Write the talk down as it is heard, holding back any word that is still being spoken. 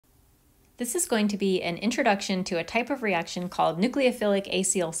This is going to be an introduction to a type of reaction called nucleophilic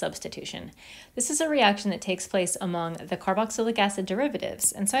acyl substitution. This is a reaction that takes place among the carboxylic acid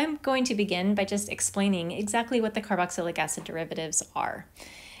derivatives, and so I'm going to begin by just explaining exactly what the carboxylic acid derivatives are.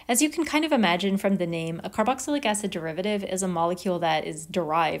 As you can kind of imagine from the name, a carboxylic acid derivative is a molecule that is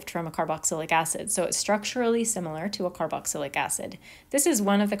derived from a carboxylic acid, so it's structurally similar to a carboxylic acid. This is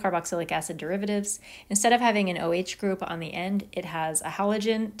one of the carboxylic acid derivatives. Instead of having an OH group on the end, it has a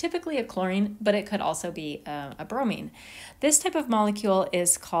halogen, typically a chlorine, but it could also be a bromine. This type of molecule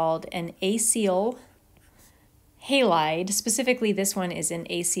is called an acyl halide. Specifically, this one is an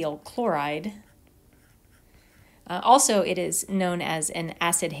acyl chloride. Also, it is known as an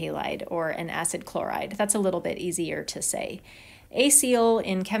acid halide or an acid chloride. That's a little bit easier to say. Acyl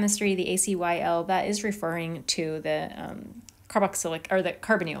in chemistry, the ACYL, that is referring to the carboxylic or the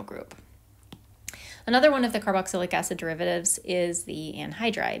carbonyl group. Another one of the carboxylic acid derivatives is the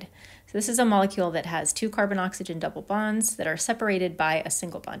anhydride. So this is a molecule that has two carbon-oxygen double bonds that are separated by a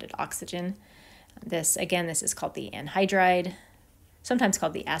single bonded oxygen. This is called the anhydride, sometimes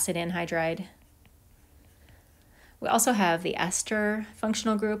called the acid anhydride. We also have the ester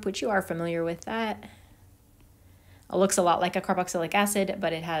functional group, which you are familiar with that. It looks a lot like a carboxylic acid,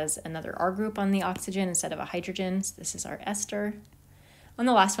 but it has another R group on the oxygen instead of a hydrogen. So this is our ester. And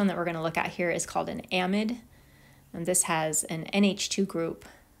the last one that we're going to look at here is called an amide. And this has an NH2 group,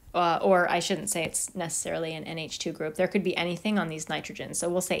 or I shouldn't say it's necessarily an NH2 group. There could be anything on these nitrogens. So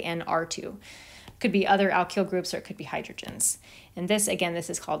we'll say NR2. It could be other alkyl groups or it could be hydrogens. And this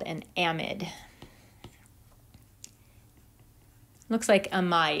is called an amide. Looks like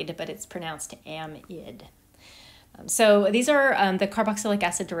amide, but it's pronounced amide. So these are the carboxylic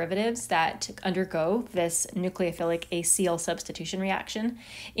acid derivatives that undergo this nucleophilic acyl substitution reaction.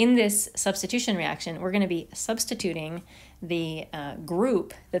 In this substitution reaction, we're going to be substituting the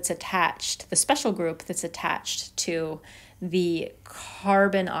group that's attached, the special group that's attached to the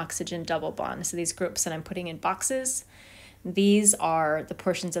carbon-oxygen double bond. So these groups that I'm putting in boxes, these are the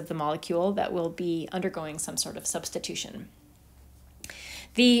portions of the molecule that will be undergoing some sort of substitution.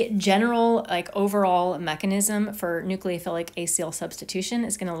 The general, overall mechanism for nucleophilic acyl substitution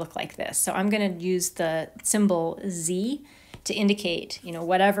is going to look like this. So I'm going to use the symbol Z to indicate,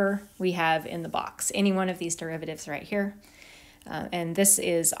 whatever we have in the box, any one of these derivatives right here. And this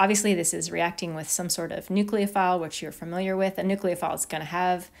is reacting with some sort of nucleophile, which you're familiar with. A nucleophile is going to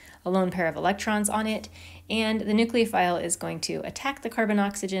have a lone pair of electrons on it, and the nucleophile is going to attack the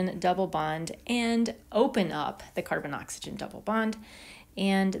carbon-oxygen double bond and open up the carbon-oxygen double bond.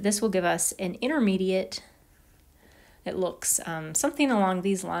 And this will give us an intermediate. It looks something along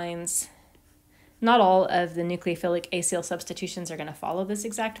these lines. Not all of the nucleophilic acyl substitutions are going to follow this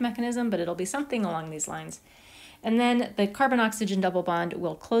exact mechanism, but it'll be something along these lines. And then the carbon-oxygen double bond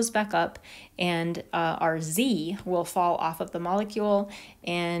will close back up, and our Z will fall off of the molecule,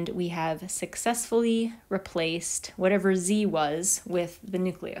 and we have successfully replaced whatever Z was with the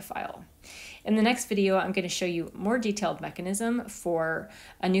nucleophile. In the next video, I'm going to show you more detailed mechanism for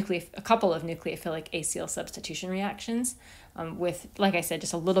a couple of nucleophilic acyl substitution reactions with, like I said,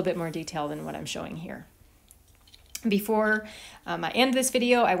 just a little bit more detail than what I'm showing here. Before I end this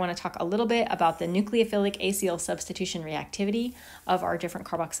video, I want to talk a little bit about the nucleophilic acyl substitution reactivity of our different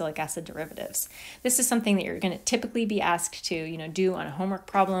carboxylic acid derivatives. This is something that you're going to typically be asked to, do on a homework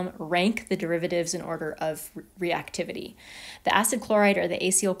problem, rank the derivatives in order of reactivity. The acid chloride or the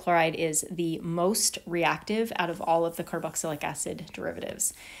acyl chloride is the most reactive out of all of the carboxylic acid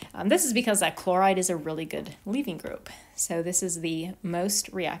derivatives. This is because that chloride is a really good leaving group. So this is the most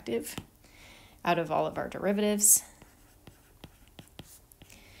reactive out of all of our derivatives.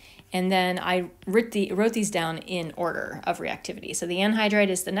 And then I wrote these down in order of reactivity. So the anhydride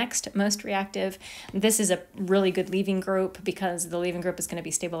is the next most reactive. This is a really good leaving group because the leaving group is going to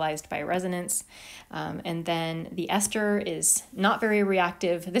be stabilized by resonance. And then the ester is not very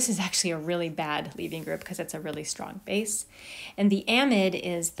reactive. This is actually a really bad leaving group because it's a really strong base. And the amide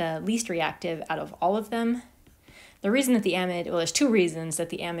is the least reactive out of all of them. The reason that the amide, well, there's two reasons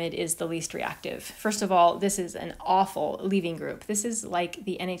that the amide is the least reactive. First of all, this is an awful leaving group. This is like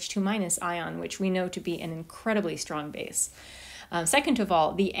the NH2- ion, which we know to be an incredibly strong base. Second of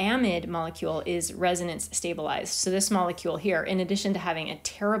all, the amide molecule is resonance stabilized. So this molecule here, in addition to having a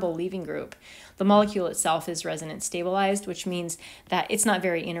terrible leaving group, the molecule itself is resonance stabilized, which means that it's not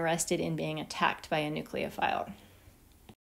very interested in being attacked by a nucleophile.